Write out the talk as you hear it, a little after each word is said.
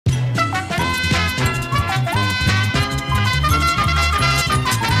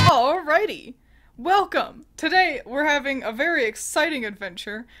Alrighty, welcome! Today we're having a very exciting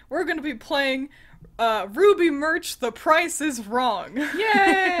adventure. We're going to be playing RWBY merch, The Price is Wrong.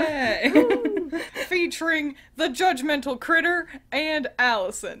 Yay! Featuring the JudgementalCritter and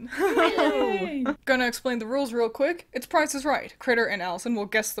Allison. Yay! Gonna explain the rules real quick. It's Price is Right. Critter and Allison will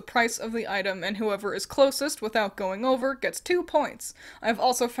guess the price of the item, and whoever is closest without going over gets 2 points. I've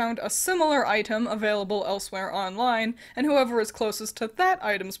also found a similar item available elsewhere online, and whoever is closest to that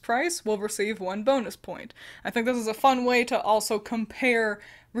item's price will receive 1 bonus point. I think this is a fun way to also compare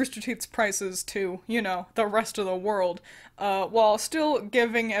Rooster Teeth's prices to, you know, the rest of the world, while still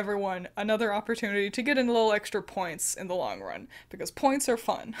giving everyone another opportunity to get in a little extra points in the long run, because points are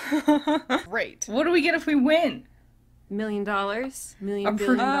fun. Great. What do we get if we win? $1 million? $1 billion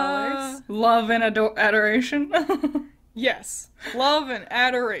dollars? Love and adoration? Yes. Love and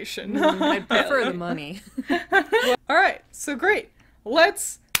adoration. I'd prefer the money. Alright, so great.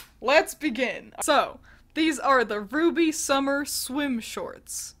 Let's begin. So, these are the RWBY Summer Swim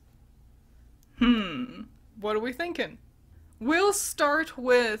Shorts. What are we thinking? We'll start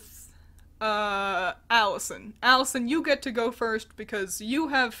with, Allison. Allison, you get to go first because you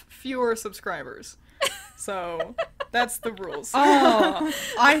have fewer subscribers. So, that's the rules. Oh,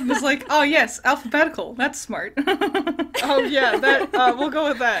 I was like, oh yes, alphabetical. That's smart. Oh yeah, that, we'll go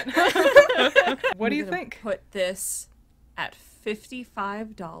with that. What do you think? Put this at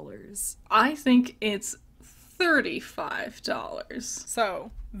 $55. I think it's $35.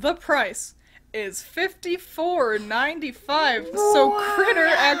 So, the price is $54.95, so Critter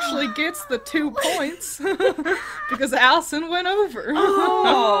actually gets the 2 points, because Allison went over.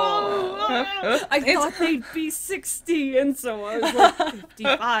 Oh. I thought they'd be 60, and so I was like,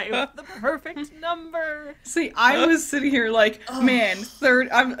 55, the perfect number. See, I was sitting here like, man,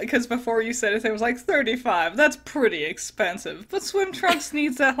 because before you said it was like 35. That's pretty expensive. But swim trunks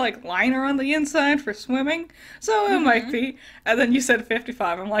needs that like liner on the inside for swimming, so it might be. And then you said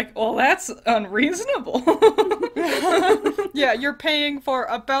 55. I'm like, well, that's unreasonable. Yeah, you're paying for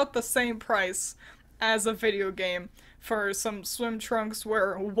about the same price as a video game for some swim trunks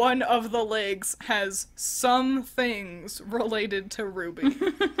where one of the legs has some things related to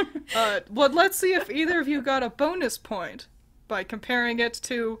RWBY. Well, let's see if either of you got a bonus point by comparing it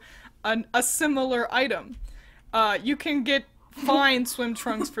to a similar item. You can get fine swim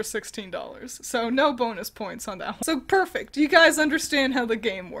trunks for $16, so no bonus points on that one. So perfect, you guys understand how the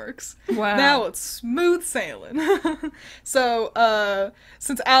game works. Wow. Now it's smooth sailing. So,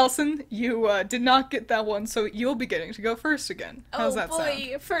 since Allison, you did not get that one, so you'll be getting to go first again. How's that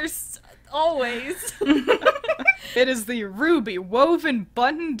sound? First, always. It is the RWBY woven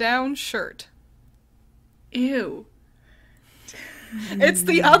button-down shirt. Ew. It's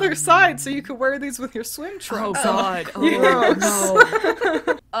the other side, so you could wear these with your swim Oh trunks. god.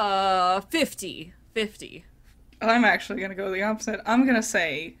 Gross. No. 50. 50. I'm actually gonna go the opposite. I'm gonna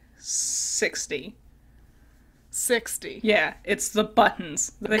say 60. 60. Yeah, it's the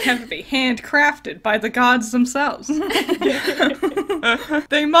buttons. They have to be handcrafted by the gods themselves.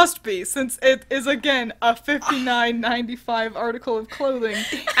 They must be, since it is again a $59.95 article of clothing.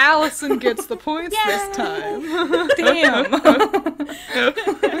 Allison gets the points this time. Damn.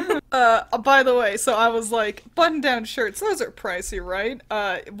 By the way, so I was like, button-down shirts, those are pricey, right?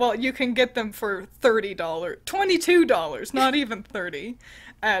 Well, you can get them for $30, $22, not even 30.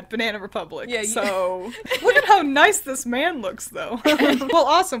 At Banana Republic. Yeah, so look at how nice this man looks, though. Well,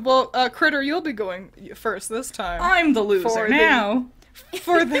 awesome. Well, Critter, you'll be going first this time. I'm the loser now.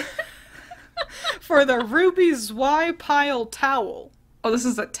 For the RWBY Zwei Pile towel. Oh, this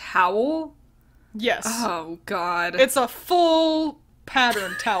is a towel? Yes. Oh, God. It's a full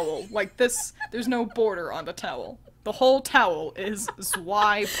pattern towel. Like this, there's no border on the towel. The whole towel is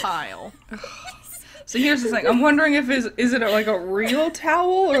Zwei Pile. So here's the thing. I'm wondering if is it like a real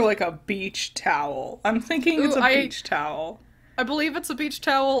towel or like a beach towel? I'm thinking it's a beach towel. I believe it's a beach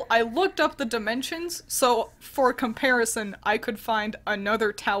towel. I looked up the dimensions, so for comparison, I could find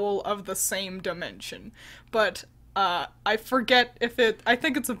another towel of the same dimension. But I forget if I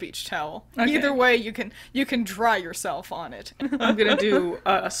think it's a beach towel. Okay. Either way, you can dry yourself on it. I'm gonna do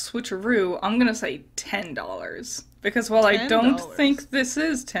a switcheroo. I'm gonna say $10 because while I don't think this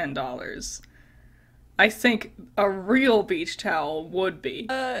is $10. I think a real beach towel would be.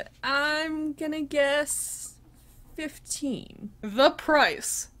 I'm gonna guess 15. The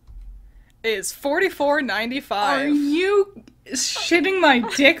price is $44.95. Are you shitting my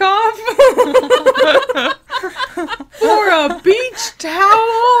dick off? For a beach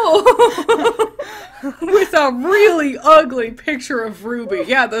towel? With a really ugly picture of RWBY.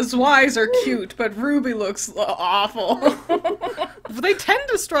 Yeah, the Zweis are cute, but RWBY looks awful. They tend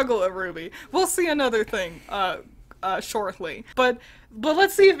to struggle at RWBY. We'll see another thing shortly. But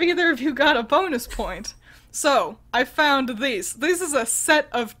let's see if either of you got a bonus point. So, I found these. This is a set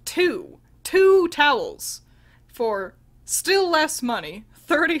of two towels for still less money,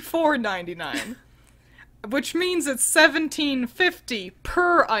 $34.99. Which means it's $17.50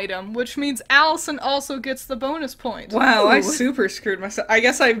 per item, which means Allison also gets the bonus point. Wow, I super screwed myself. I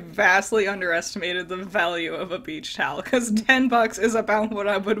guess I vastly underestimated the value of a beach towel, because $10 is about what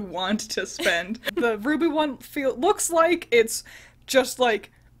I would want to spend. The RWBY one looks like it's just like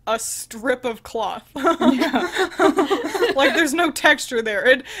a strip of cloth. Yeah. Like there's no texture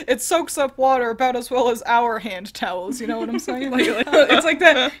there. It soaks up water about as well as our hand towels, you know what I'm saying? It's like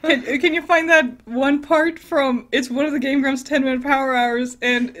that. Can you find that one part from, it's one of the Game Grumps 10-minute power hours,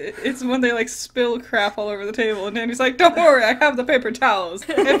 and it's when they like spill crap all over the table, and Danny's like, don't worry, I have the paper towels.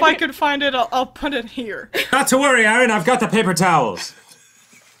 If I could find it, I'll put it here. Not to worry, Aaron, I've got the paper towels.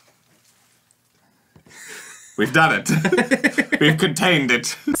 We've done it. We've contained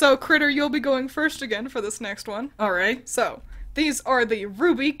it. So, Critter, you'll be going first again for this next one. Alright. So, these are the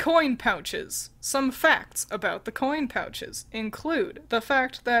RWBY coin pouches. Some facts about the coin pouches include the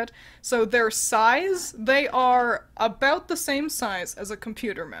fact that, so their size, they are about the same size as a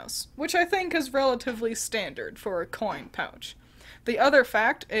computer mouse, which I think is relatively standard for a coin pouch. The other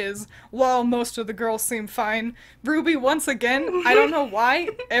fact is, while most of the girls seem fine, RWBY, once again, I don't know why,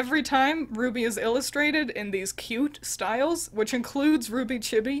 every time RWBY is illustrated in these cute styles, which includes RWBY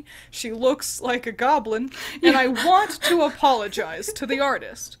Chibi, she looks like a goblin, and I want to apologize to the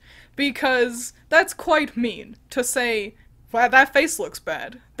artist, because that's quite mean to say, wow, that face looks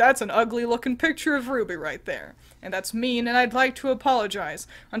bad. That's an ugly looking picture of RWBY right there. And that's mean, and I'd like to apologize.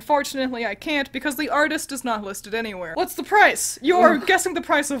 Unfortunately, I can't, because the artist is not listed anywhere. What's the price? You're guessing the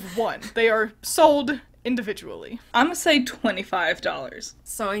price of one. They are sold individually. I'm gonna say $25.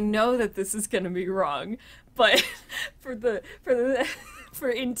 So I know that this is gonna be wrong, but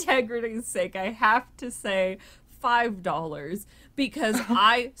for integrity's sake, I have to say $5 because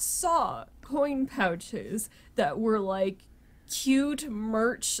I saw coin pouches that were like cute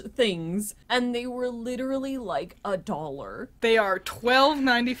merch things, and they were literally like $1. They are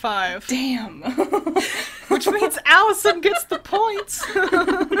 $12.95. Damn. Which means Allison gets the points.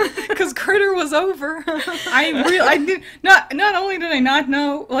 Because Critter was over. I did not only did I not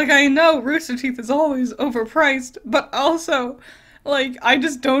know, like I know Rooster Teeth is always overpriced, but also, like, I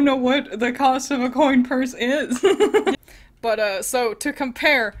just don't know what the cost of a coin purse is. But, so to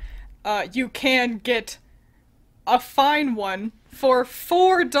compare, you can get a fine one for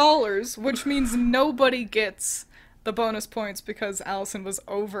 $4, which means nobody gets the bonus points because Allison was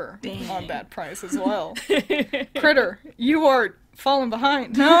over on that price as well. Critter, you are falling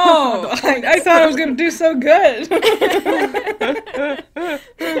behind. No! I thought I was gonna do so good!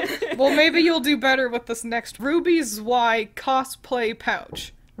 Well, maybe you'll do better with this next RWBY Y cosplay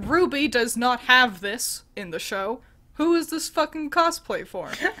pouch. RWBY does not have this in the show. Who is this fucking cosplay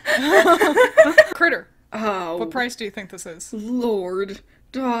for? Critter. Oh. What price do you think this is? Lord.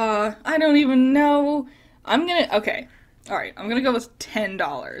 I don't even know. Okay. Alright, I'm gonna go with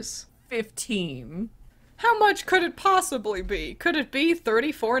 $10. 15. How much could it possibly be? Could it be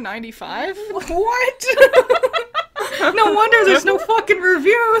 $34.95? What? No wonder there's no fucking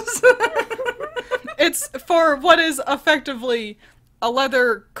reviews! It's for what is effectively a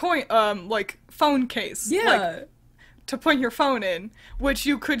leather coin, like, phone case. Yeah. Like, to put your phone in, which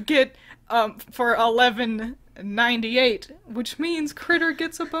you could get, for $11.98, which means Critter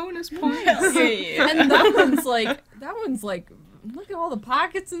gets a bonus point. Yeah. And that one's like, look at all the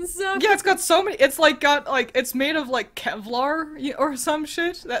pockets and stuff. Yeah, it's got so many. It's like it's made of like Kevlar or some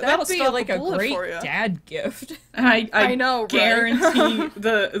shit. That'll be stop like a a bullet great for you. dad gift. I know, right? guarantee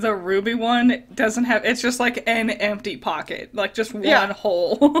the RWBY one doesn't have. It's just like an empty pocket, like just one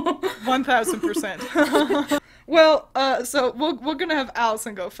hole. 1000%. Well, so we're gonna have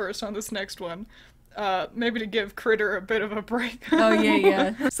Allison go first on this next one. Maybe to give Critter a bit of a break. Oh,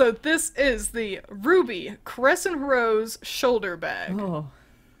 yeah. So this is the RWBY Crescent Rose shoulder bag. Oh.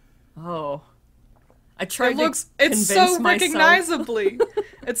 I tried It's convince so myself.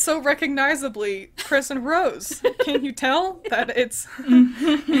 it's so recognizably Crescent Rose. Can you tell that it's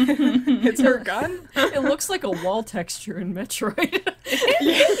it's her gun? It looks like a wall texture in Metroid.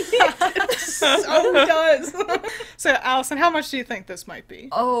 It so does. So, Allison, how much do you think this might be?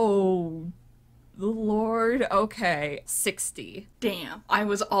 Oh, the Lord. Okay, 60. Damn. I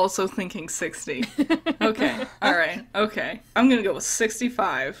was also thinking 60. Okay. Alright. Okay. I'm gonna go with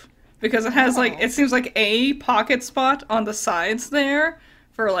 65. Because it has, like, it seems like a pocket spot on the sides there,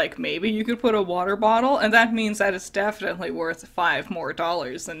 for like maybe you could put a water bottle, and that means that it's definitely worth $5 more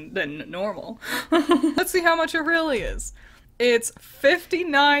than normal. Let's see how much it really is. It's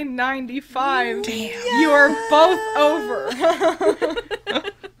 $59.95. Damn. You are both over.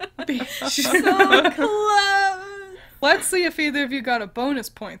 So close. Let's see if either of you got a bonus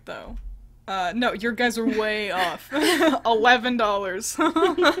point, though. No, your guys are way off.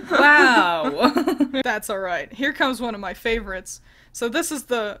 $11. Wow. That's alright. Here comes one of my favorites. So this is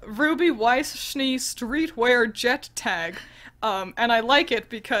the RWBY Weiss Schnee Streetwear Jet Tag. And I like it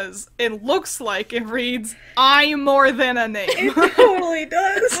because it looks like it reads, "I'm more than a name." It totally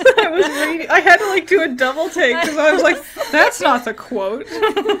does. I was reading. I had to like do a double take because I was like, "That's not the quote."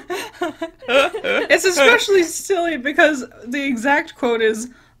 It's especially silly because the exact quote is,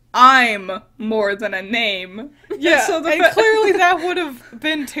 "I'm more than a name." Yeah, so and clearly that would have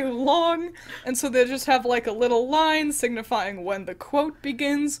been too long, and so they just have like a little line signifying when the quote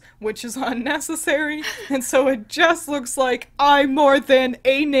begins, which is unnecessary, and so it just looks like, "I'm more than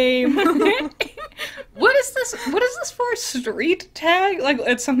a name." What is this? What is this for? Street tag? Like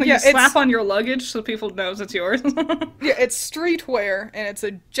it's something Yeah, you slap it's- on your luggage so people knows it's yours. Yeah, it's streetwear, and it's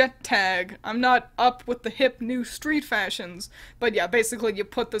a jet tag. I'm not up with the hip new street fashions, but yeah, basically you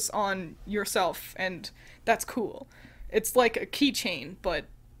put this on yourself, and that's cool. It's like a keychain, but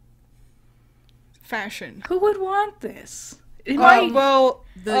fashion. Who would want this? Well,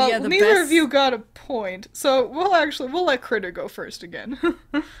 The neither best- of you got a point, so we'll let Critter go first again,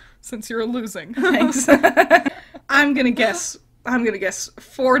 since you're losing. Thanks. I'm gonna guess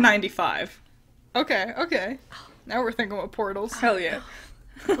 $4.95. Okay. Now we're thinking about portals. Hell yeah.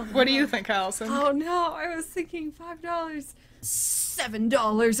 What do you think, Allison? Oh no, I was thinking $5.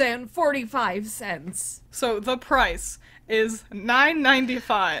 $7.45. So the price is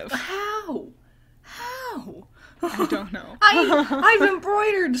 $9.95. How? I don't know. I've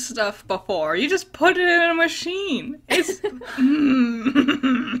embroidered stuff before. You just put it in a machine. It's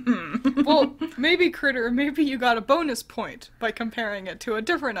Well, maybe Critter, maybe you got a bonus point by comparing it to a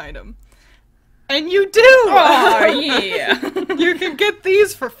different item. And you do! Oh, yeah. You can get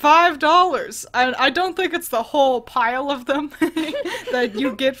these for $5. I don't think it's the whole pile of them that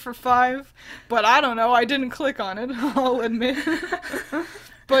you get for $5, but I don't know. I didn't click on it, I'll admit.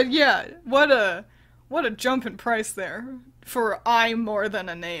 But yeah, what a jump in price there for "I'm more than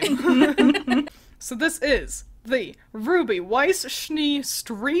a name." So this is the RWBY Weiss Schnee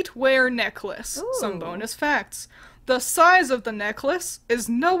Streetwear Necklace. Some Ooh. bonus facts. The size of the necklace is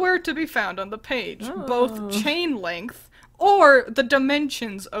nowhere to be found on the page, both chain length or the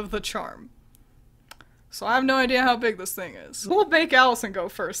dimensions of the charm. So I have no idea how big this thing is. We'll make Allison go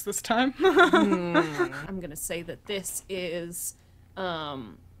first this time. I'm gonna say that this is,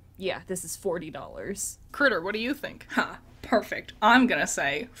 this is $40. Critter, what do you think? Ha, perfect. I'm gonna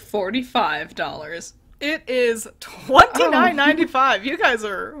say $45. It is $29.95. You guys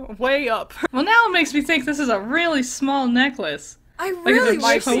are way up. Well, now it makes me think this is a really small necklace. I Like really the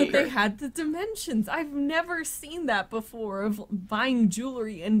wish that choker. they had the dimensions. I've never seen that before, of buying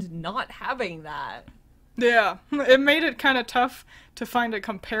jewelry and not having that. Yeah, it made it kind of tough to find a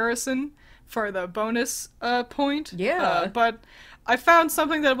comparison for the bonus point. Yeah. But I found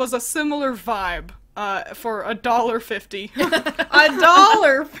something that was a similar vibe for $1.50.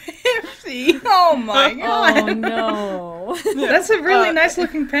 $1.50. Oh my god. Oh no. That's a really nice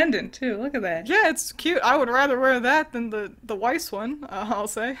looking pendant too. Look at that. Yeah, it's cute. I would rather wear that than the Weiss one, I'll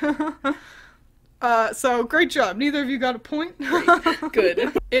say. So great job. Neither of you got a point.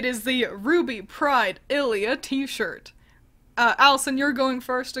 Good. It is the RWBY Pride Ilya t-shirt. Allison, you're going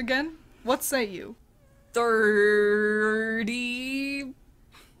first again. What say you?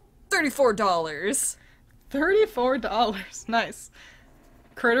 $34. $34. Nice.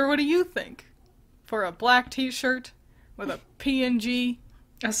 Critter, what do you think? For a black t-shirt with a PNG?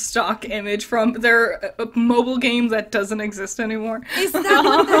 A stock image from their mobile game that doesn't exist anymore. Is that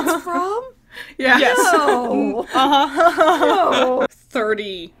what that's from? Yeah. Yes. No. Uh-huh.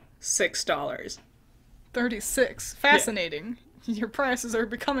 $36. 36. Fascinating. Your prices are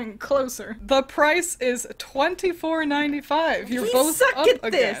becoming closer. The price is $24.95. You're We both suck up at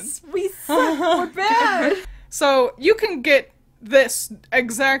again. this. We suck. We're bad. So you can get this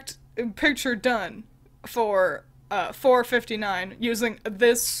exact picture done for $4.59 using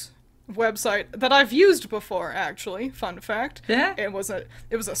this website that I've used before. Actually, fun fact. Yeah? It was a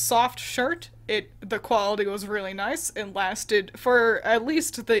soft shirt. The quality was really nice and lasted for at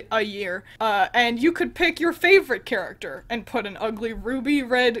least a year. And you could pick your favorite character and put an ugly ruby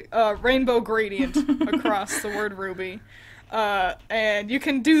red rainbow gradient across the word RWBY. And you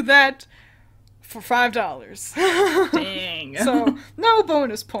can do that for $5. Dang. So, no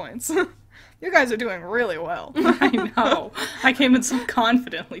bonus points. You guys are doing really well. I know. I came in so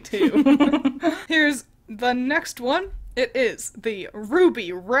confidently, too. Here's the next one. It is the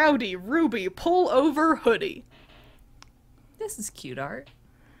Ruby Rowdy Ruby Pullover Hoodie. This is cute art.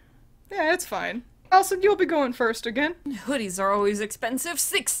 Yeah, it's fine. Allison, you'll be going first again. Hoodies are always expensive.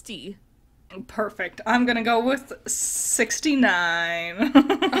 60. Perfect. I'm gonna go with 69.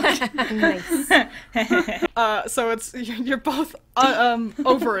 Nice. So it's you're both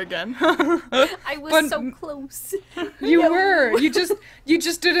over again. I was But- so close. You No. were. You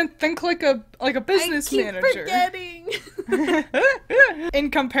just didn't think like a business I keep manager. forgetting.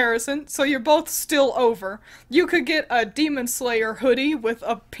 In comparison, so you're both still over. You could get a Demon Slayer hoodie with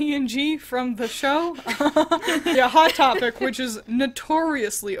a PNG from the show. Yeah, Hot Topic, which is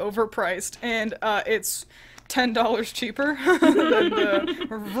notoriously overpriced, and it's $10 cheaper than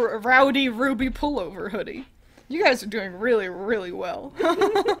the Rowdy Ruby Pullover hoodie. You guys are doing really, really well.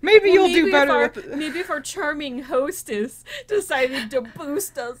 Maybe you'll do better with it. Maybe if our charming hostess decided to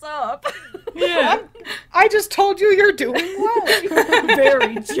boost us up. Yeah. I just told you you're doing well.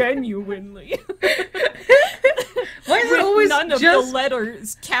 Very genuinely. Why is it always None of just... the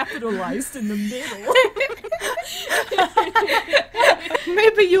letters capitalized in the middle.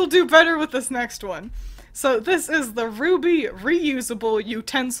 Maybe you'll do better with this next one. So this is the RWBY reusable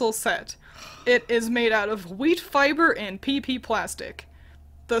utensil set. It is made out of wheat fiber and PP plastic.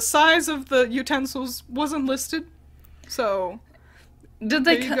 The size of the utensils wasn't listed, so Did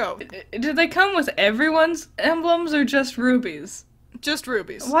they there you go. Did they come with everyone's emblems or just Ruby's? Just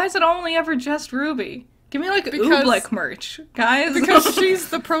rubies. Why is it only ever just Ruby? Give me like Because- Oobleck merch, guys. Because she's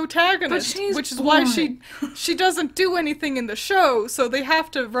the protagonist, But she's which is why blind. she doesn't do anything in the show, so they have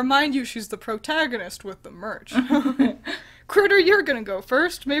to remind you she's the protagonist with the merch. Critter, you're gonna go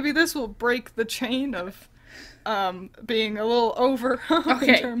first. Maybe this will break the chain of being a little over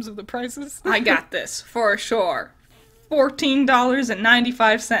Okay. in terms of the prices. I got this for sure.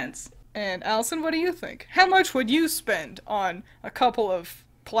 $14.95. And Allison, what do you think? How much would you spend on a couple of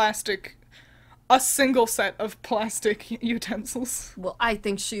a single set of plastic utensils? Well, I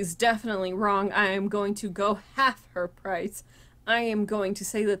think she's definitely wrong. I am going to go half her price. I am going to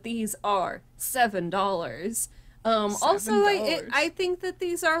say that these are $7. Also, $7. I think that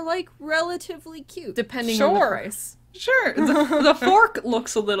these are, like, relatively cute, depending on the Sure. price. Sure, the fork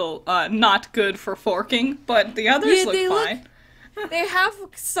looks a little not good for forking, but the others Yeah, look they look- fine. They have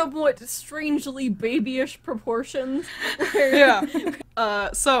somewhat strangely babyish proportions. Yeah.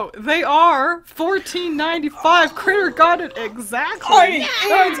 So they are $14.95. Critter got it exactly.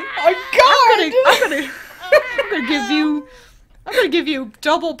 I'm gonna give you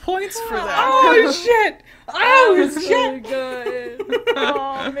double points for that. Oh shit! Oh That's shit! really good.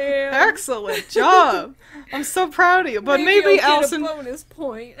 Oh man. Excellent job. I'm so proud of you. But maybe I'll Allison. get a bonus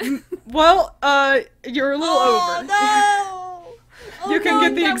point. Well, you're a little Oh over. no! You can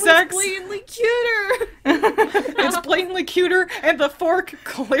get the that exact- was blatantly cuter. It's blatantly cuter, and the fork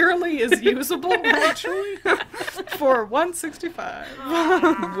clearly is usable, actually, for $165.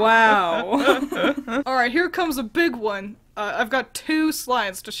 Wow. Alright, here comes a big one. I've got 2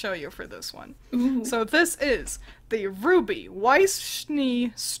 slides to show you for this one. So this is the RWBY Weiss-Schnee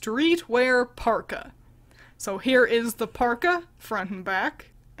Streetwear Parka. So here is the parka, front and back.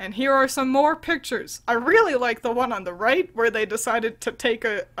 And here are some more pictures. I really like the one on the right, where they decided to take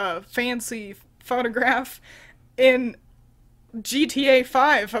a fancy photograph in GTA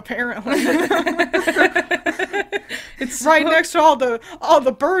 5, apparently. It's right next to all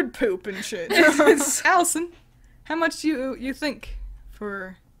the bird poop and shit. Allison, how much do you think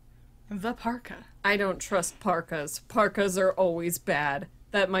for the parka? I don't trust parkas. Parkas are always bad.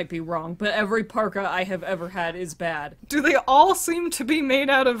 That might be wrong, but every parka I have ever had is bad. Do they all seem to be made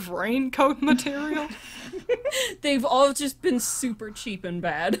out of raincoat material? They've all just been super cheap and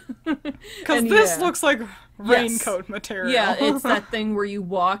bad. Because And this yeah. looks like raincoat material. Yeah, it's that thing where you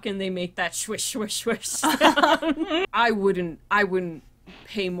walk and they make that swish swish swish sound. I wouldn't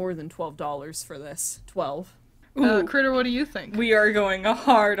pay more than $12 for this. 12. Critter, what do you think? We are going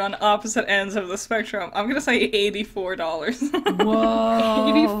hard on opposite ends of the spectrum. I'm gonna say $84. Whoa.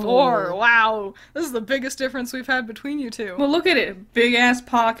 84. Wow. This is the biggest difference we've had between you two. Well, look at it. Big ass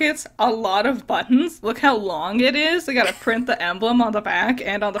pockets, a lot of buttons. Look how long it is. They gotta print the emblem on the back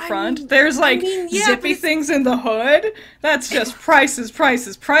and on the front. There's like yeah, zippy things in the hood. That's just prices for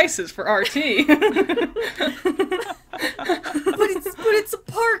RT. But it's a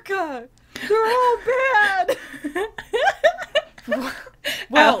parka. They're all bad.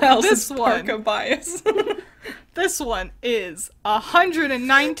 Well, Allison's this one. parka bias. This one is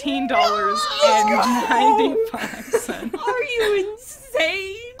 $119.95. Are you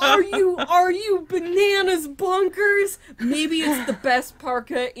insane? Are you bananas bonkers? Maybe it's the best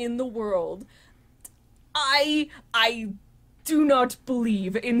parka in the world. I do not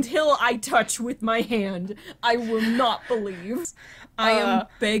believe until I touch with my hand. I will not believe. I am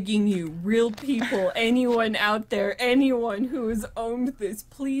begging you, real people, anyone out there, anyone who has owned this,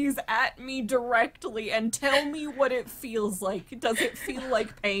 please at me directly and tell me what it feels like. Does it feel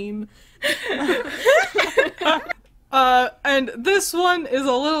like pain? And this one is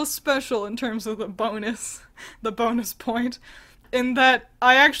a little special in terms of the bonus point, in that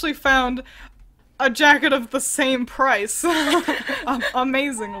I actually found a jacket of the same price,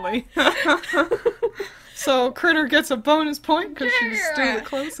 amazingly. So Critter gets a bonus point because she's still the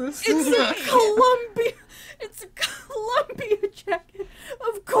closest. It's a Columbia jacket.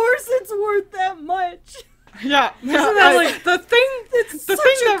 Of course it's worth that much. Yeah, Isn't that like the thing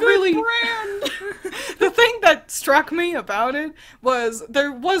that really brand. the thing that struck me about it was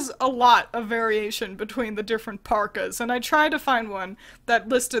there was a lot of variation between the different parkas, and I tried to find one that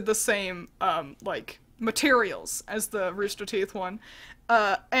listed the same like materials as the Rooster Teeth one.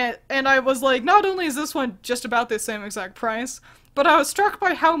 And I was like, not only is this one just about the same exact price, but I was struck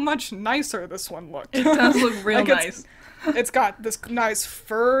by how much nicer this one looked. It does look real nice. It's got this nice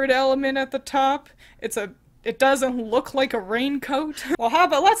furred element at the top. It doesn't look like a raincoat. Well, how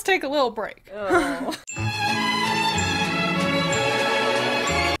about let's take a little break. Oh.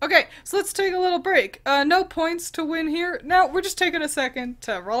 Okay, so let's take a little break. No points to win here. No, we're just taking a second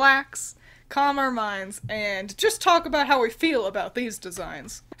to relax, calm our minds, and just talk about how we feel about these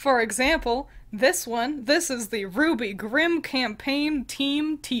designs. For example, this is the RWBY Grim Campaign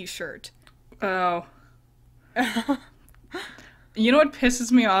Team t-shirt. Oh. You know what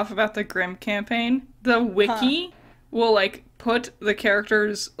pisses me off about the Grim campaign? The wiki will, like, put the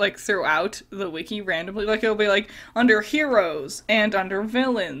characters, like, throughout the wiki randomly. Like, it'll be, like, under heroes and under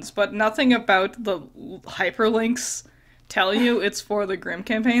villains, but nothing about the hyperlinks tell you it's for the Grim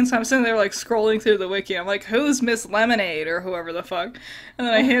campaign. So I'm sitting there, like, scrolling through the wiki. I'm like, who's Miss Lemonade, or whoever the fuck? And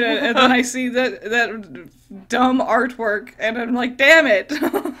then I hit it, and then I see that dumb artwork, and I'm like, damn it!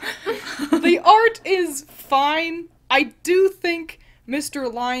 The art is fine. I do think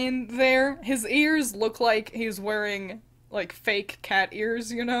Mr. Lion there, his ears look like he's wearing, like, fake cat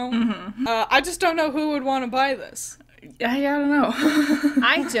ears, you know? Mm-hmm. I just don't know who would want to buy this. I don't know.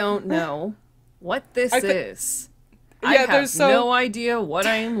 I don't know what this is. I Yeah, have no idea what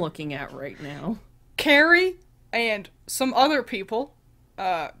I am looking at right now. Carrie and some other people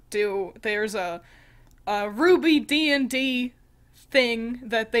there's a RWBY D&D thing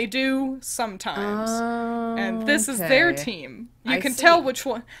that they do sometimes. And this is their team. You can tell which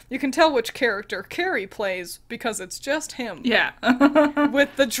character Carrie plays because it's just him. Yeah.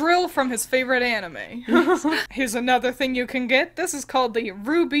 With the drill from his favorite anime. Here's another thing you can get. This is called the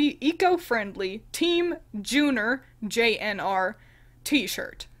RWBY Eco-Friendly Team Junior JNR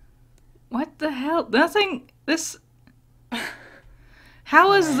t-shirt. What the hell?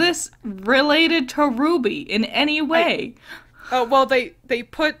 How is this related to RWBY in any way? Well, they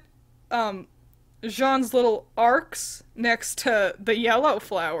put Jean's little arcs next to the yellow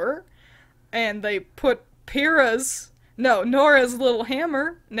flower, and they put Nora's little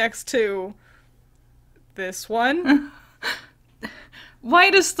hammer next to this one. Why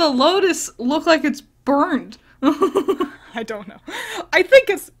does the lotus look like it's burned? I don't know. I think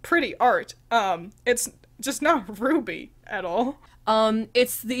it's pretty art. It's just not RWBY at all.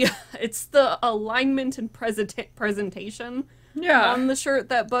 It's the alignment and presentation on the shirt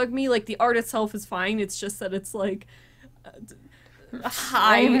that bugged me. Like, the art itself is fine, it's just that it's, like,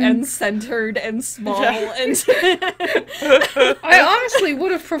 high and centered and small. And I honestly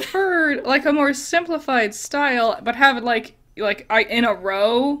would have preferred, like, a more simplified style, but have it, like in a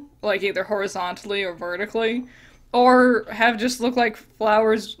row, like, either horizontally or vertically. Or have just look like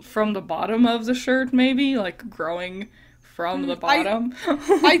flowers from the bottom of the shirt, maybe? Like, growing from the bottom.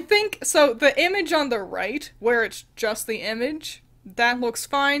 I think, so the image on the right, where it's just the image, that looks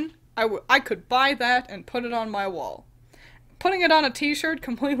fine. I could buy that and put it on my wall. Putting it on a t-shirt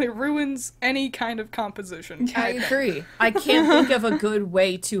completely ruins any kind of composition. I agree. I can't think of a good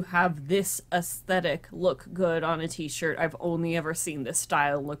way to have this aesthetic look good on a t-shirt. I've only ever seen this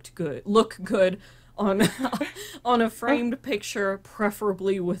style look good on a framed picture,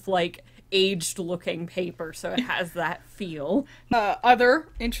 preferably with, like, aged looking paper, so it has that feel. Other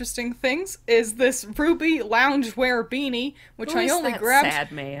interesting things is this RWBY loungewear beanie, which Who I is only that grabbed.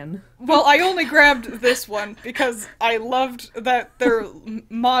 sad man? Well, I only grabbed this one because I loved that their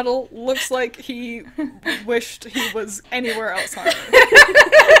model looks like he wished he was anywhere else on Earth.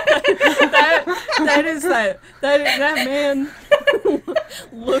 that man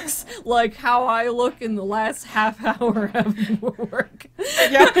looks like how I look in the last half hour of work.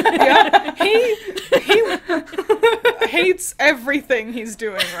 Yeah. He hates everything he's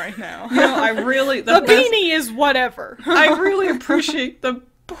doing right now. You know, I really The beanie is whatever. I really appreciate the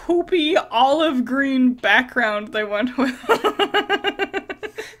poopy olive green background they went with.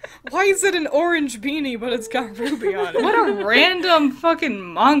 Why is it an orange beanie, but it's got RWBY on it? What a random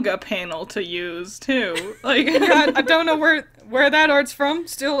fucking manga panel to use, too. Like, I don't know where that art's from.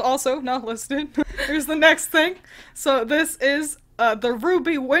 Still also not listed. Here's the next thing. So this is the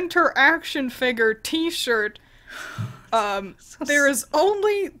RWBY Winter Action Figure t-shirt. There is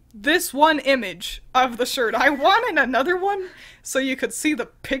only this one image of the shirt. I wanted another one so you could see the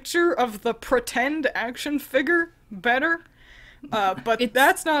picture of the pretend action figure better. But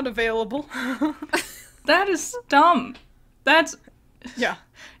that's not available. that is dumb. That's... Yeah.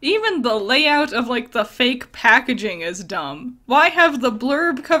 Even the layout of, like, the fake packaging is dumb. Why have the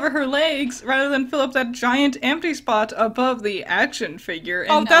blurb cover her legs rather than fill up that giant empty spot above the action figure?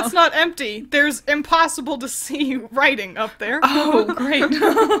 And that's not empty. There's impossible to see writing up there. Oh, great.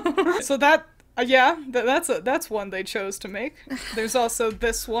 So that, that's one they chose to make. There's also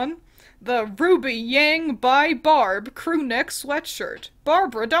this one. The RWBY Yang by Barb crew neck sweatshirt.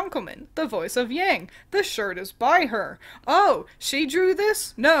 Barbara Dunkelman, the voice of Yang. The shirt is by her. Oh, she drew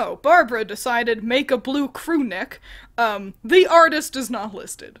this? No, Barbara decided make a blue crew neck. The artist is not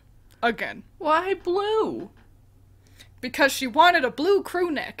listed. Again. Why blue? Because she wanted a blue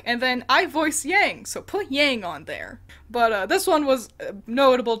crew neck, and then I voice Yang, so put Yang on there. But this one was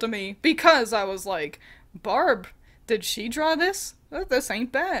notable to me because I was like, Barb, did she draw this? This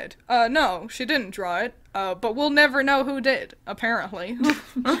ain't bad. No, she didn't draw it, but we'll never know who did, apparently.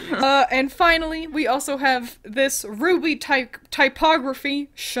 And finally, we also have this RWBY typography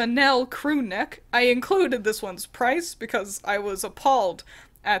Chanel crew neck. I included this one's price because I was appalled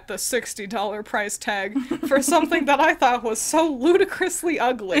at the $60 price tag for something that I thought was so ludicrously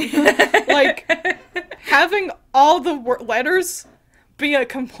ugly. Like, having all the letters be a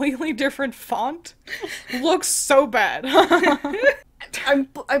completely different font looks so bad. I'm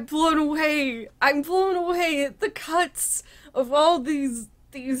blown away. I'm blown away at the cuts of all these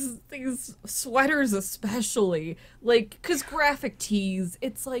sweaters, especially, like, because graphic tees,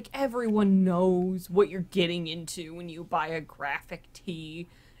 it's like everyone knows what you're getting into when you buy a graphic tee.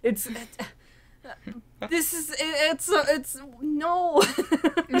 It's no.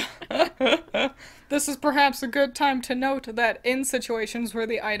 This is perhaps a good time to note that in situations where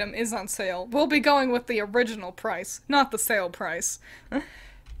the item is on sale, we'll be going with the original price, not the sale price.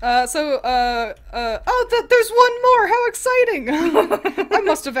 There's one more! How exciting! I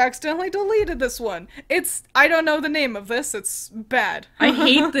must have accidentally deleted this one. I don't know the name of this, it's bad. I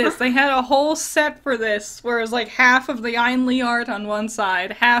hate this. They had a whole set for this, where it was like half of the iink art on one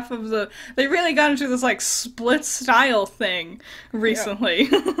side, half of the... They really got into this, like, split style thing recently.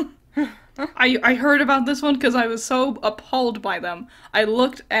 Yeah. I heard about this one because I was so appalled by them. I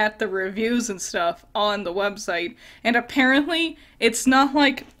looked at the reviews and stuff on the website, and apparently it's not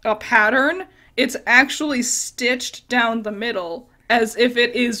like a pattern, it's actually stitched down the middle, as if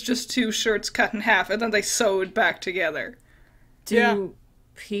it is just two shirts cut in half, and then they sewed back together. Do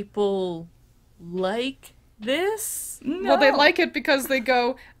people like this? No. Well, they like it because they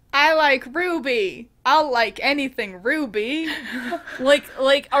go, I like RWBY. I'll like anything RWBY.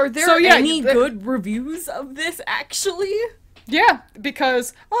 Like, are there any good reviews of this, actually? Yeah,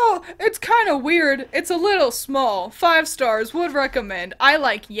 because, it's kind of weird. It's a little small. 5 stars, would recommend. I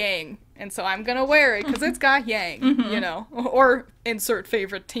like Yang, and so I'm gonna wear it because it's got Yang, you know. Or insert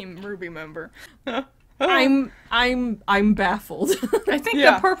favorite Team RWBY member. I'm baffled. I think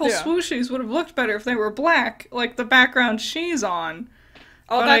the purple swooshies would have looked better if they were black, like the background she's on.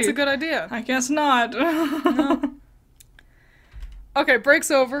 Oh, but that's a good idea. I guess not. No. Okay, break's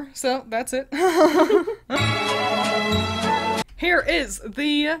over, so that's it. Here is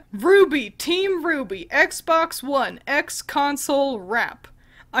the RWBY, Team RWBY, Xbox One, X console wrap.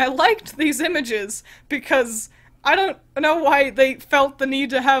 I liked these images because I don't know why they felt the need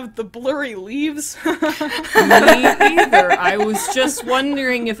to have the blurry leaves. Me either. I was just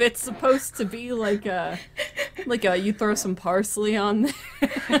wondering if it's supposed to be like a you throw some parsley on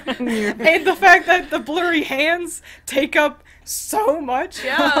there. And the fact that the blurry hands take up so much.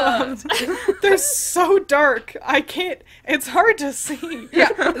 Yeah. They're so dark. I can't. It's hard to see.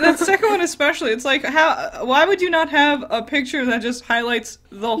 Yeah, the second one especially. It's like, why would you not have a picture that just highlights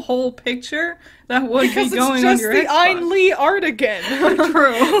the whole picture? That would Because be going it's on just your the Xbox. iink art again.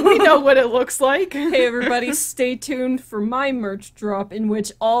 True. We know what it looks like. Hey everybody, stay tuned for my merch drop in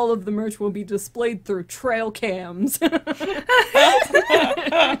which all of the merch will be displayed through trail cams.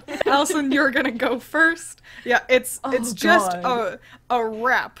 Allison, you're gonna go first. Yeah, it's just God. a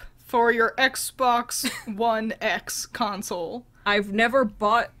wrap for your Xbox One X console. I've never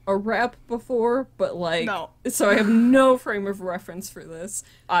bought a wrap before, but like, No. so I have no frame of reference for this.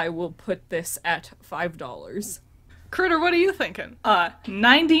 I will put this at $5. Critter, what are you thinking?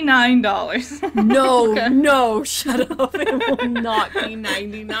 $99. No, no, shut up. It will not be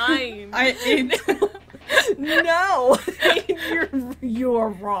 99. No, you're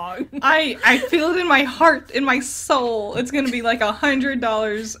wrong. I feel it in my heart, in my soul. It's gonna be like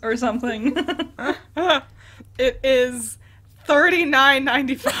 $100 or something. It is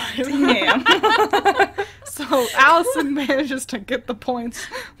 $39.95. Damn. So Allison manages to get the points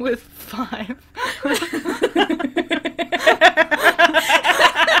with 5.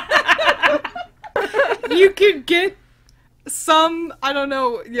 You could get some, I don't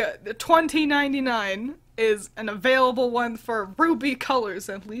know, yeah, the $20.99 is an available one for RWBY colors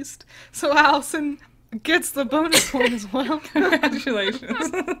at least. So Allison gets the bonus point as well.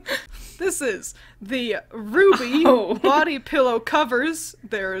 Congratulations. This is the RWBY body pillow covers.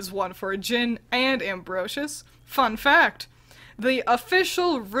 There is one for Jin and Ambrosius. Fun fact, the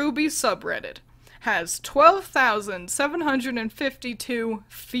official RWBY subreddit has 12,752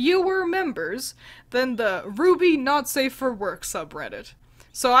 fewer members than the RWBY Not Safe for Work subreddit.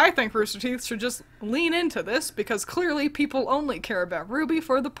 So I think Rooster Teeth should just lean into this, because clearly people only care about RWBY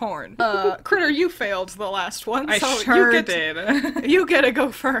for the porn. Critter, you failed the last one, I so sure you did. you get to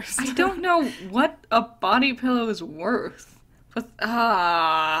go first. I don't know what a body pillow is worth. But,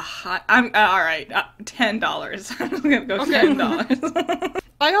 I'm, alright, $10. I'm gonna go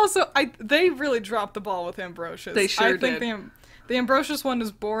 $10. They really dropped the ball with Ambrosius. They sure I think did. the Ambrosius one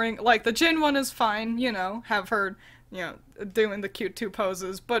is boring. Like, the Jin one is fine, you know, have her, you know, doing the cute 2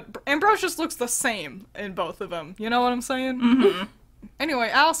 poses, but Ambrosius looks the same in both of them. You know what I'm saying? Mm-hmm. Anyway,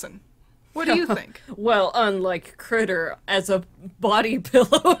 Allison, what do you think? Well, unlike Critter, as a body pillow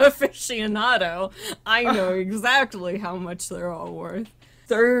aficionado, I know exactly how much they're all worth.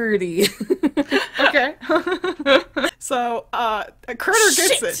 30. Okay. So, Critter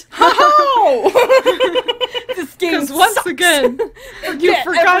gets Shit. it. Oh! This game Because once sucks. again, you Forget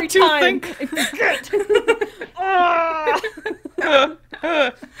forgot every to time. think. I forget.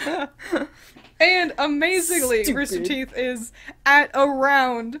 And amazingly, Stupid. Rooster Teeth is at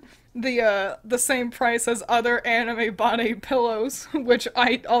around the same price as other anime body pillows, which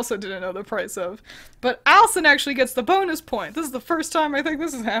I also didn't know the price of. But Allison actually gets the bonus point. This is the first time I think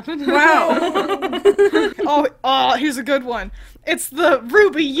this has happened. Wow. Oh, here's a good one. It's the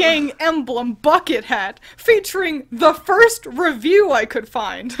RWBY Yang emblem bucket hat, featuring the first review I could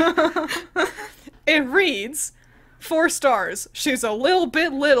find. It reads, 4 stars. She's a little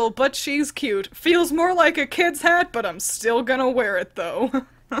bit little, but she's cute. Feels more like a kid's hat, but I'm still gonna wear it though.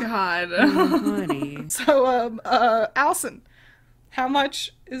 God. Honey. So, Allison, how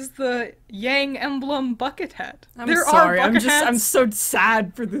much is the Yang emblem bucket hat? I'm There sorry, are bucket hats. I'm so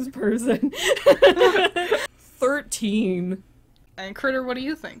sad for this person. 13. And Critter, what do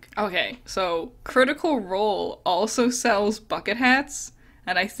you think? Okay, so Critical Role also sells bucket hats,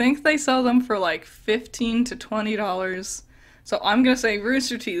 and I think they sell them for like $15 to $20. So I'm gonna say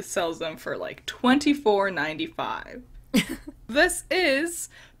Rooster Teeth sells them for like $24.95. This is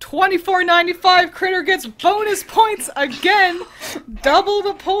 $24.95. Critter gets bonus points again. Double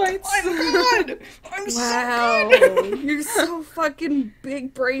the points. I'm good! Wow, you're so fucking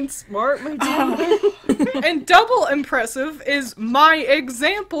big brain smart, my dude. And double impressive is my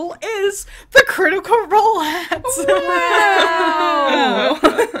example is the Critical Role hats. Wow.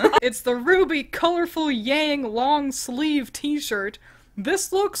 It's the RWBY colorful Yang long sleeve t-shirt.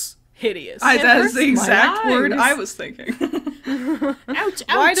 This looks hideous. That is the hurts my exact word eyes. I was thinking. Ouch,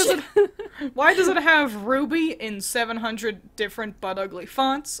 ouch. Why does it have RWBY in 700 different but ugly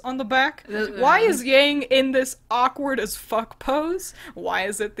fonts on the back? Why is Yang in this awkward as fuck pose? Why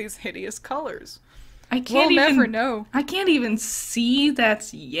is it these hideous colors? I can't We'll even never know. I can't even see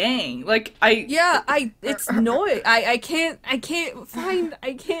that's Yang. Like It's noise. I can't find.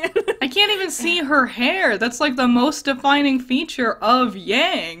 I can't. I can't even see her hair. That's like the most defining feature of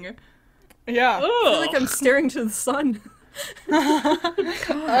Yang. Yeah. I feel like I'm staring to the sun.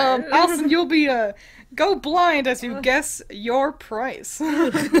 Allison, you'll be go blind as you guess your price.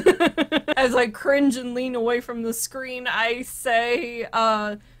 As I cringe and lean away from the screen, I say,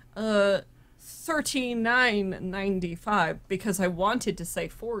 $39.95 because I wanted to say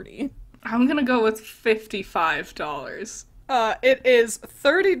 40. I'm gonna go with $55. It is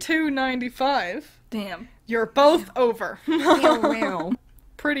 $32.95. Damn. You're both over. Meow.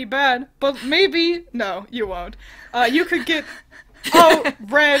 Pretty bad, but maybe no, you won't. You could get a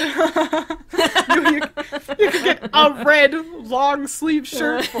red. you could get a red long sleeve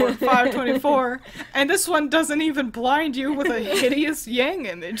shirt for $5.24, and this one doesn't even blind you with a hideous Yang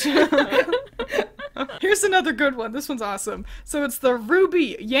image. Here's another good one. This one's awesome. So it's the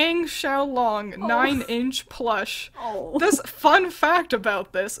RWBY Yang Xiaolong 9-inch plush. Oh. This fun fact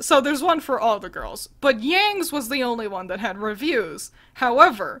about this. So there's one for all the girls, but Yang's was the only one that had reviews.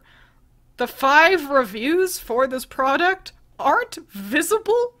 However, the 5 reviews for this product aren't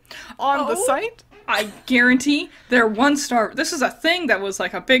visible on the site. I guarantee they're 1-star. This is a thing that was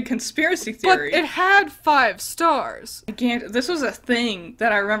like a big conspiracy But theory. it had 5 stars. This was a thing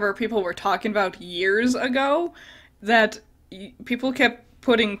that I remember people were talking about years ago, that people kept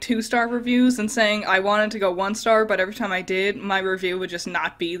putting 2-star reviews and saying I wanted to go 1-star, but every time I did, my review would just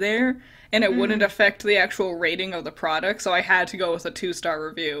not be there, and it wouldn't affect the actual rating of the product, so I had to go with a 2-star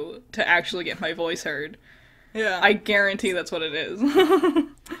review to actually get my voice heard. Yeah. I guarantee that's what it is.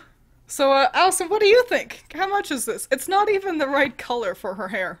 So, Allison, what do you think? How much is this? It's not even the right color for her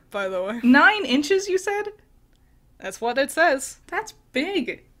hair, by the way. 9 inches, you said? That's what it says. That's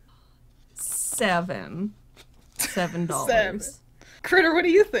big. $7. Seven. Critter, what do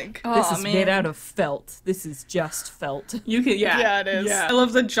you think? This is made out of felt. This is just felt. You can, Yeah, it is. Yeah. I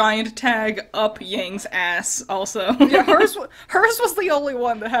love the giant tag up Yang's ass, also. Yeah, hers was the only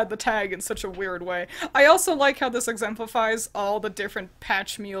one that had the tag in such a weird way. I also like how this exemplifies all the different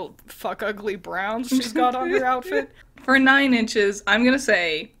patch mule fuck ugly browns she's got on her outfit. For 9 inches, I'm gonna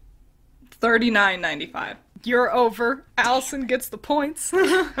say $39.95. You're over. Allison gets the points.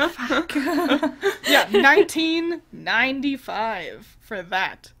 Yeah, $19.95 for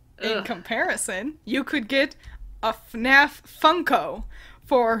that. In comparison, you could get a FNAF Funko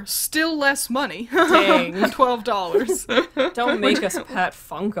for still less money. Dang. $12. Don't make us pat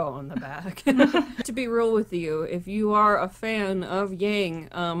Funko on the back. To be real with you, if you are a fan of Yang,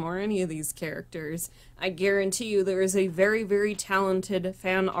 or any of these characters, I guarantee you there is a very, very talented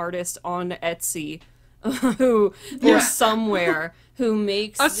fan artist on Etsy or somewhere who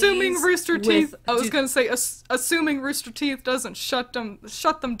makes Assuming these Rooster with- Teeth, I was gonna say, assuming Rooster Teeth doesn't shut them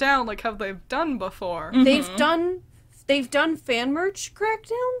down like how they've done before. They've done fan merch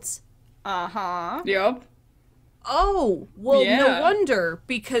crackdowns? Uh-huh. Yep. Oh, well, Yeah. no wonder,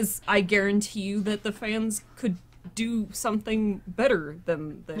 because I guarantee you that the fans could do something better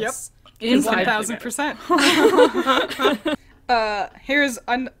than this. Yep. Infinitely 1000%. Here's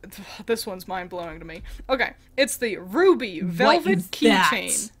this one's mind-blowing to me. Okay, it's the RWBY Velvet is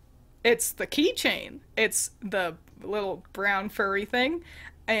keychain. that? It's the keychain. It's the little brown furry thing,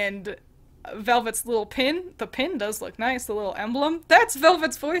 and Velvet's little pin. The pin does look nice, the little emblem. That's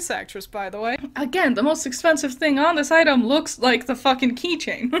Velvet's voice actress, by the way. Again, the most expensive thing on this item looks like the fucking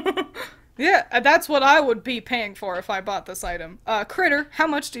keychain. Yeah, that's what I would be paying for if I bought this item. Critter, how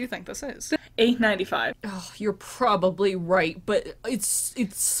much do you think this is? $8.95. Oh, you're probably right, but it's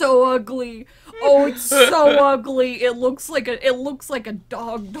so ugly. Oh, it's so ugly. It looks like a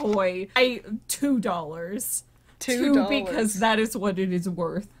dog toy. $2. $2 because that is what it is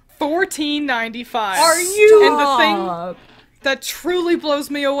worth. $14.95. Are you? And the thing that truly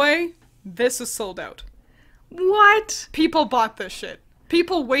blows me away, this is sold out. What? People bought this shit.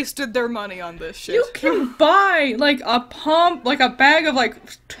 People wasted their money on this shit. You can buy like a bag of like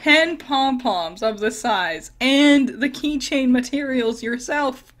 10 pom-poms of this size and the keychain materials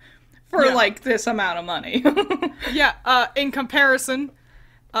yourself for like this amount of money. Yeah, in comparison,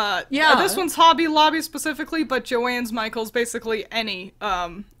 this one's Hobby Lobby specifically, but Joann's, Michael's, basically any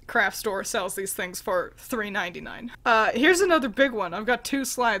craft store sells these things for $3.99. Here's another big one. I've got 2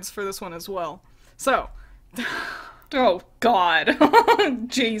 slides for this one as well. So, Oh god.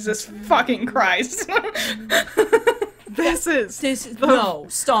 Jesus fucking Christ. No,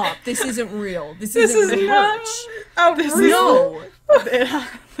 stop. This isn't real. This This isn't is real. not No.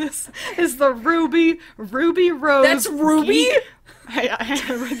 this is the Ruby Rose. That's Ruby? Hey,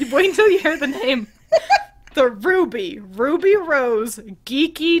 wait until you hear the name. The Ruby Rose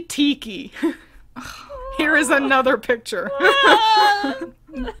Geeky Tiki. Here is another picture.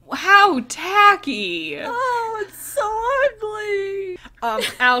 How tacky! Oh, it's so ugly.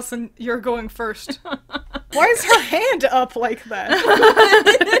 Allison, you're going first. Why is her hand up like that?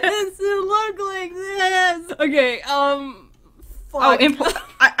 It doesn't look like this. Okay, fuck.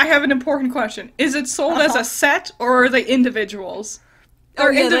 I have an important question. Is it sold as a set, or are they individuals?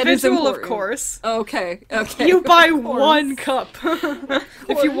 They're yeah, that is individual, of important. course. Okay. You buy Of course. one cup. If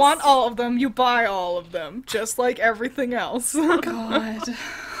you course. want all of them, you buy all of them, just like everything else. God.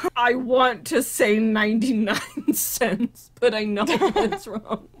 I want to say 99 cents, but I know that's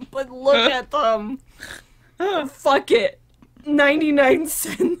wrong. But look at them. Fuck it. 99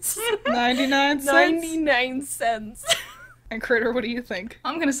 cents. 99 cents. 99 cents. And Critter, what do you think?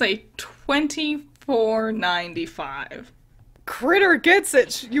 I'm gonna say $24.95. Critter gets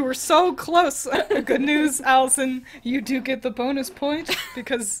it! You were so close! Good news, Allison, you do get the bonus point,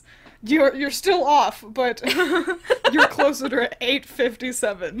 because you're still off, but you're closer to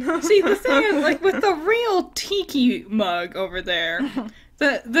 857. See, the thing is, like, with the real tiki mug over there,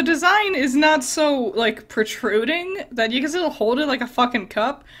 the design is not so, like, protruding that you can still hold it like a fucking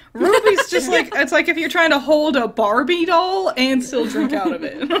cup. Ruby's just like, it's like if you're trying to hold a Barbie doll and still drink out of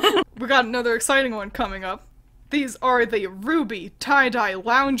it. We got another exciting one coming up. These are the RWBY tie-dye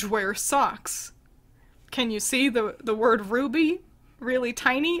loungewear socks. Can you see the word Ruby really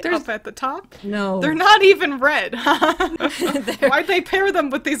tiny up at the top? No. They're not even red. Why'd they pair them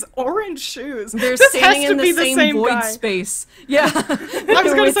with these orange shoes? They're This standing has to in be the same void guy. space. Yeah. I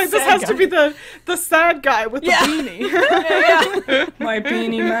was gonna say this has to be the sad guy with the beanie. Yeah. My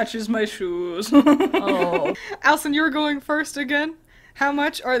beanie matches my shoes. Oh. Allison, you're going first again. How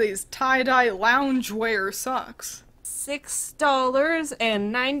much are these tie-dye loungewear socks?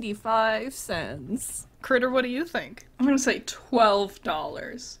 $6.95. Critter, what do you think? I'm gonna say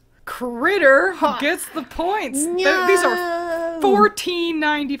 $12. Critter gets the points. These are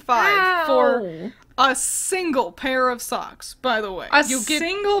 $14.95 for a single pair of socks, by the way.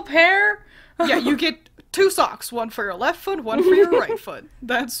 Single pair? Yeah, you get 2 socks, one for your left foot, one for your right foot.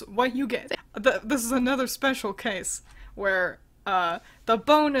 That's what you get. This is another special case where the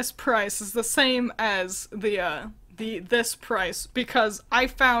bonus price is the same as this price, because I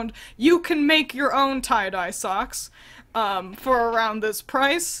found you can make your own tie-dye socks for around this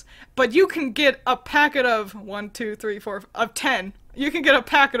price, but you can get a packet of 10. You can get a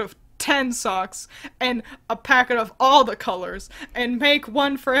packet of 10 socks and a packet of all the colors and make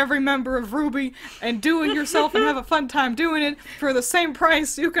one for every member of RWBY and do it yourself and have a fun time doing it. For the same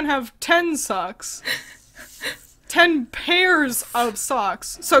price, you can have 10 socks. 10 pairs of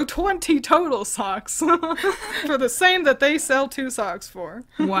socks, so 20 total socks for the same that they sell 2 socks for.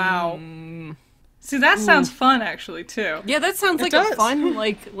 Wow. See, that sounds fun, actually, too. Yeah, that sounds like does. a fun,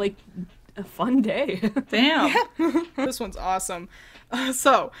 like a fun day. Damn. This one's awesome.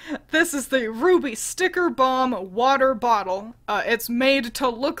 So, this is the RWBY Sticker Bomb water bottle. It's made to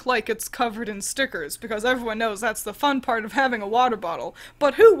look like it's covered in stickers, because everyone knows that's the fun part of having a water bottle.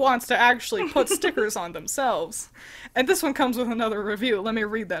 But who wants to actually put stickers on themselves? And this one comes with another review. Let me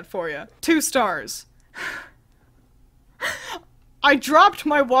read that for you. 2 stars. I dropped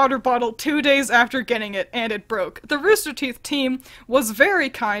my water bottle 2 days after getting it, and it broke. The Rooster Teeth team was very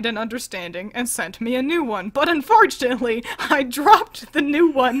kind and understanding and sent me a new one, but unfortunately, I dropped the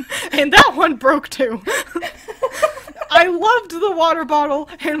new one, and that one broke too. I loved the water bottle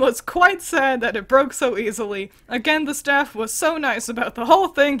and was quite sad that it broke so easily. Again, the staff was so nice about the whole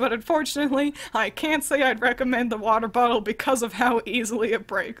thing, but unfortunately, I can't say I'd recommend the water bottle because of how easily it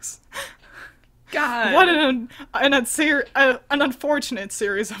breaks. God. What an unfortunate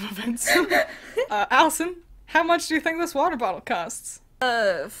series of events. Allison, how much do you think this water bottle costs?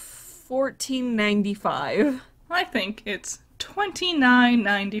 $14.95. I think it's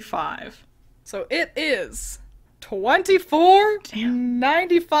 $29.95. So it is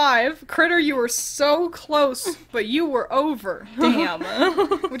 $24.95. Critter, you were so close, but you were over. Damn.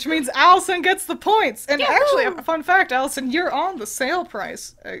 Which means Allison gets the points. And actually, a fun fact, Allison, you're on the sale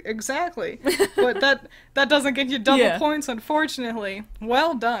price. Exactly. But that doesn't get you double points, unfortunately.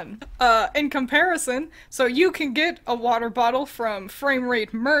 Well done. In comparison, so you can get a water bottle from Frame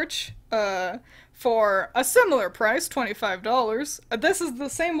Rate Merch, for a similar price, $25. This is the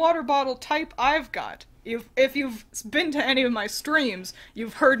same water bottle type I've got. If you've been to any of my streams,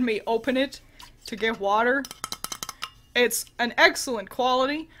 you've heard me open it to get water. It's an excellent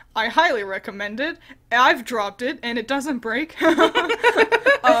quality. I highly recommend it. I've dropped it, and it doesn't break. And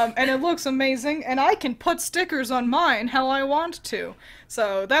it looks amazing, and I can put stickers on mine how I want to.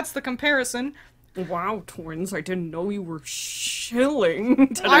 So that's the comparison. Wow, Twiins, I didn't know you were shilling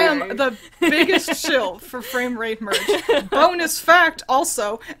today. I am the biggest shill for frame rate merch. Bonus fact,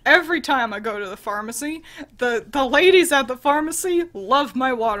 also, every time I go to the pharmacy, the ladies at the pharmacy love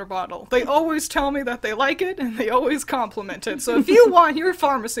my water bottle. They always tell me that they like it, and they always compliment it. So if you want your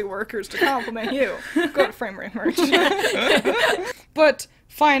pharmacy workers to compliment you, go to frame rate merch. But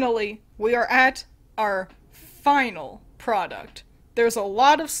finally, we are at our final product. There's a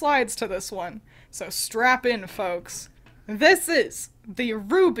lot of slides to this one. So strap in, folks. This is the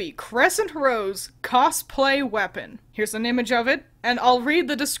RWBY Crescent Rose cosplay weapon. Here's an image of it, and I'll read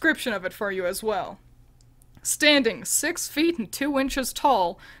the description of it for you as well. Standing 6 feet and 2 inches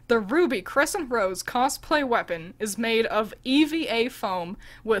tall, the RWBY Crescent Rose cosplay weapon is made of EVA foam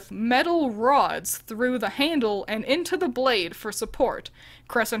with metal rods through the handle and into the blade for support.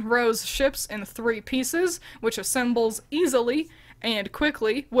 Crescent Rose ships in 3 pieces, which assembles easily and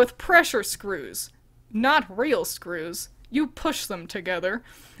quickly with pressure screws. Not real screws. You push them together.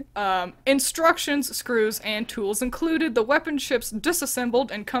 Instructions, screws, and tools included. The weapon ships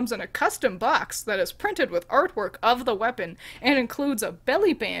disassembled and comes in a custom box that is printed with artwork of the weapon and includes a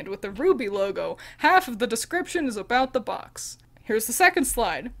belly band with the RWBY logo. Half of the description is about the box. Here's the second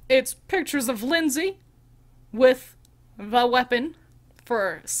slide. It's pictures of Lindsay with the weapon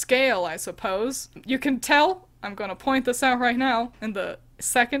for scale, I suppose. You can tell, I'm gonna point this out right now, in the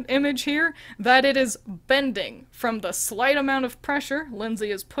second image here, that it is bending from the slight amount of pressure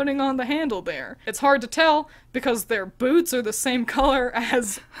Lindsay is putting on the handle there. It's hard to tell because their boots are the same color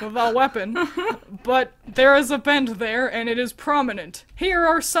as the weapon, but there is a bend there and it is prominent. Here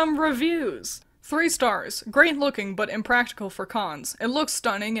are some reviews. 3 stars. Great looking, but impractical for cons. It looks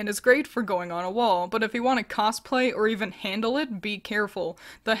stunning and is great for going on a wall, but if you want to cosplay or even handle it, be careful.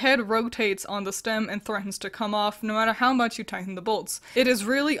 The head rotates on the stem and threatens to come off no matter how much you tighten the bolts. It is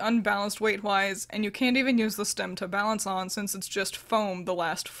really unbalanced weight-wise, and you can't even use the stem to balance on since it's just foam the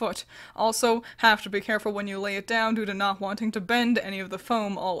last foot. Also, have to be careful when you lay it down due to not wanting to bend any of the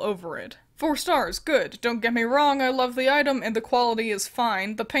foam all over it. 4 stars, good. Don't get me wrong, I love the item and the quality is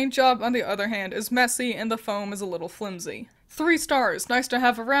fine. The paint job, on the other hand, is messy and the foam is a little flimsy. 3 stars, nice to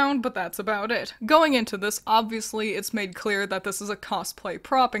have around, but that's about it. Going into this, obviously, it's made clear that this is a cosplay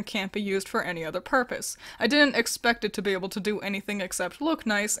prop and can't be used for any other purpose. I didn't expect it to be able to do anything except look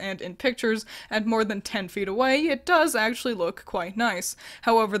nice, and in pictures, at more than 10 feet away, it does actually look quite nice.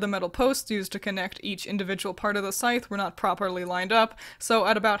 However, the metal posts used to connect each individual part of the scythe were not properly lined up, so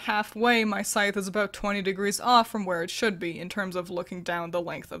at about halfway, my scythe is about 20 degrees off from where it should be in terms of looking down the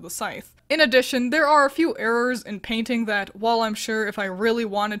length of the scythe. In addition, there are a few errors in painting that, while I'm sure if I really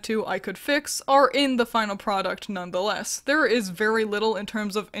wanted to I could fix, are in the final product nonetheless. There is very little in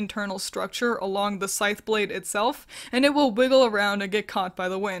terms of internal structure along the scythe blade itself, and it will wiggle around and get caught by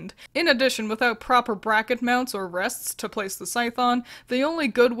the wind. In addition, without proper bracket mounts or rests to place the scythe on, the only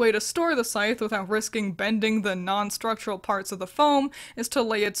good way to store the scythe without risking bending the non-structural parts of the foam is to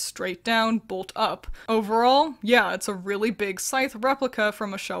lay it straight down, bolt up. Overall, yeah, it's a really big scythe replica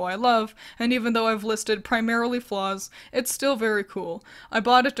from a show I love, and even though I've listed primarily flaws, it's still very cool. I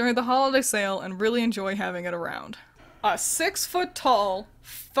bought it during the holiday sale and really enjoy having it around. A 6-foot-tall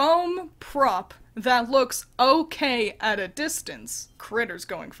foam prop that looks okay at a distance. Critter's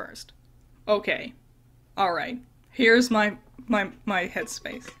going first. Okay. Alright. Here's my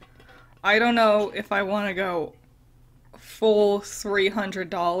headspace. I don't know if I want to go full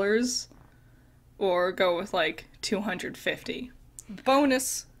 $300 or go with like $250.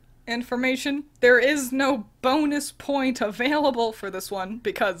 Bonus information, there is no bonus point available for this one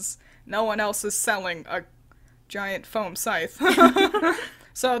because no one else is selling a giant foam scythe.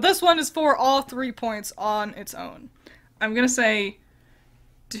 So this one is for all 3 points on its own. I'm gonna say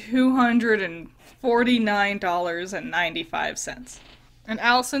 $249.95. And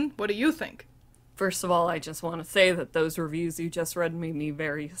Allison, what do you think? First of all, I just want to say that those reviews you just read made me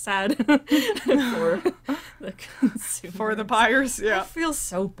very sad for the consumers. For the buyers, yeah. I feel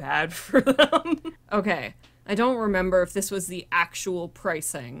so bad for them. Okay, I don't remember if this was the actual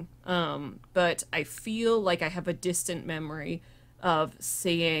pricing, but I feel like I have a distant memory of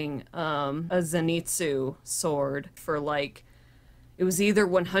seeing a Zenitsu sword for like, it was either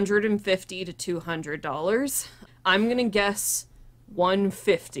 $150 to $200. I'm gonna guess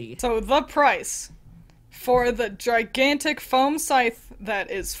 $150. So the price for the gigantic foam scythe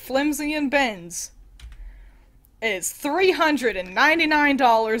that is flimsy and bends is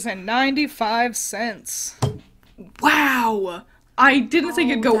 $399.95. Wow! I didn't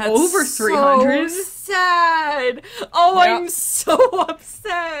think it'd go over 300. So sad. Oh, Yep. I'm so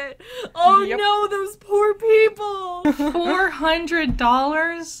upset. Oh Yep. no, those poor people.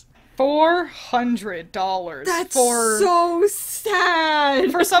 $400 $400 That's for so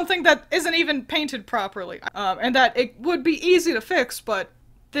sad. for something that isn't even painted properly, and that it would be easy to fix, but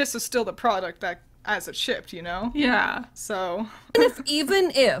this is still the product that as it shipped, you know? Yeah. So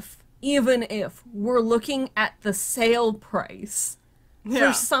Even if we're looking at the sale price yeah.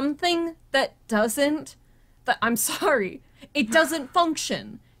 for something that I'm sorry, it doesn't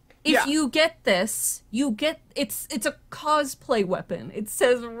function. If Yeah. you get this, it's a cosplay weapon. It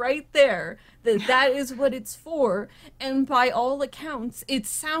says right there that is what it's for, and by all accounts, it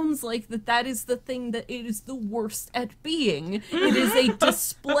sounds like that is the thing that it is the worst at being. It is a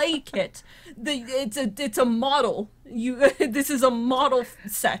display kit. It's a model. This is a model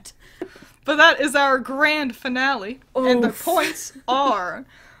set. But that is our grand finale, and the Oof. points are...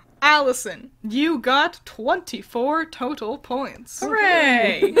 Allison, you got 24 total points.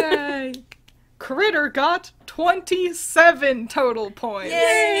 Hooray! Yay! Critter got 27 total points.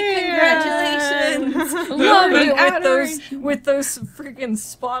 Yay! Congratulations! Love it with those freaking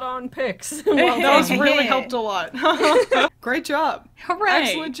spot-on picks. Those really helped a lot. Great job. Hooray!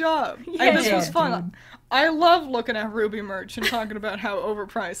 Excellent job. And this was Yeah, fun. dude. I love looking at RWBY merch and talking about how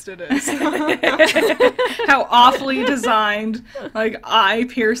overpriced it is. How awfully designed, like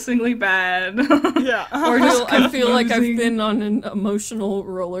eye-piercingly bad. Yeah. Or just I feel like I've confusing. been on an emotional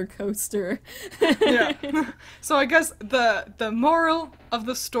roller coaster. Yeah. So I guess the moral of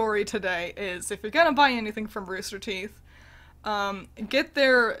the story today is if you're gonna buy anything from Rooster Teeth, get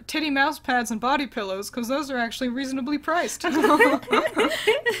their titty mouse pads and body pillows, because those are actually reasonably priced.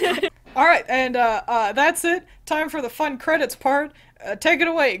 Alright, and that's it. Time for the fun credits part. Take it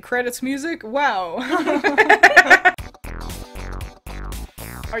away, credits music. Wow.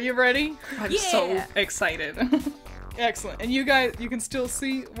 Are you ready? I'm Yeah. so excited. Excellent. And you guys, you can still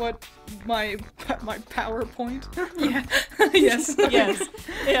see what my PowerPoint? Yeah. Yes. Yes.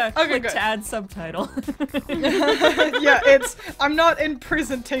 Yeah. Okay, click good. to add subtitle. Yeah, I'm not in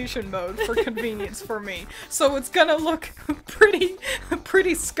presentation mode for convenience for me, so it's gonna look pretty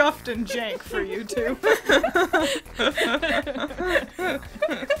scuffed and jank for you two.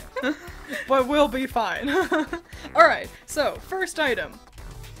 But we'll be fine. Alright, so, first item.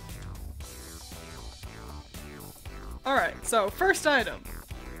 Alright, so, first item.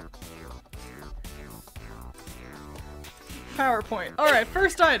 PowerPoint. Alright,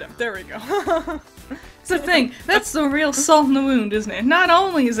 first item. There we go. It's the thing. That's the real salt in the wound, isn't it? Not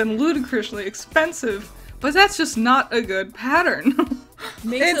only is it ludicrously expensive, but that's just not a good pattern.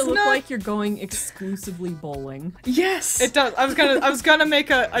 Makes It's it look not- like you're going exclusively bowling. Yes. It does. I was gonna make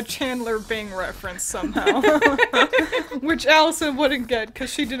a Chandler Bing reference somehow, which Allison wouldn't get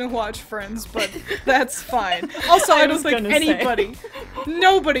because she didn't watch Friends, but that's fine. Also, I don't was think gonna say.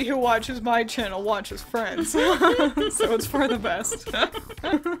 nobody who watches my channel watches Friends, so it's for the best.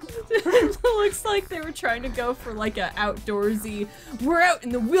 It looks like they were trying to go for like a outdoorsy, we're out in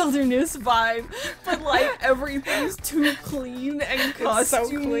the wilderness vibe, but like everything's too clean and It's so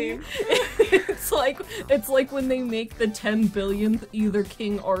costumey. clean. It's like when they make the 10 billionth either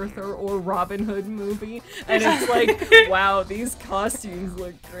King Arthur or Robin Hood movie, and it's like, wow, these costumes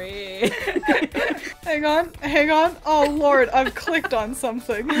look great. Hang on. Oh lord, I've clicked on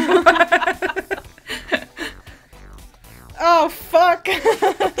something. Oh fuck!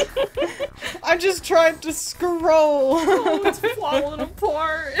 I'm just trying to scroll. Oh, it's falling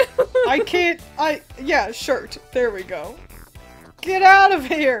apart. Yeah, shirt. There we go. Get out of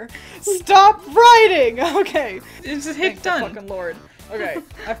here! Stop writing! Okay. Just hit Thank the done. fucking lord. Okay,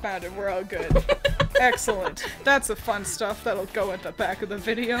 I found it. We're all good. Excellent. That's the fun stuff that'll go at the back of the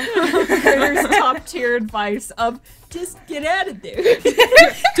video. There's top tier advice of just get out of there.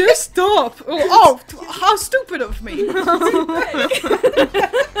 Just stop! Oh, how stupid of me!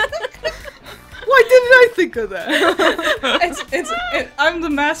 Why didn't I think of that? I'm the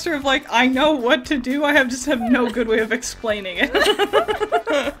master of like, I know what to do, I just have no good way of explaining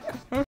it.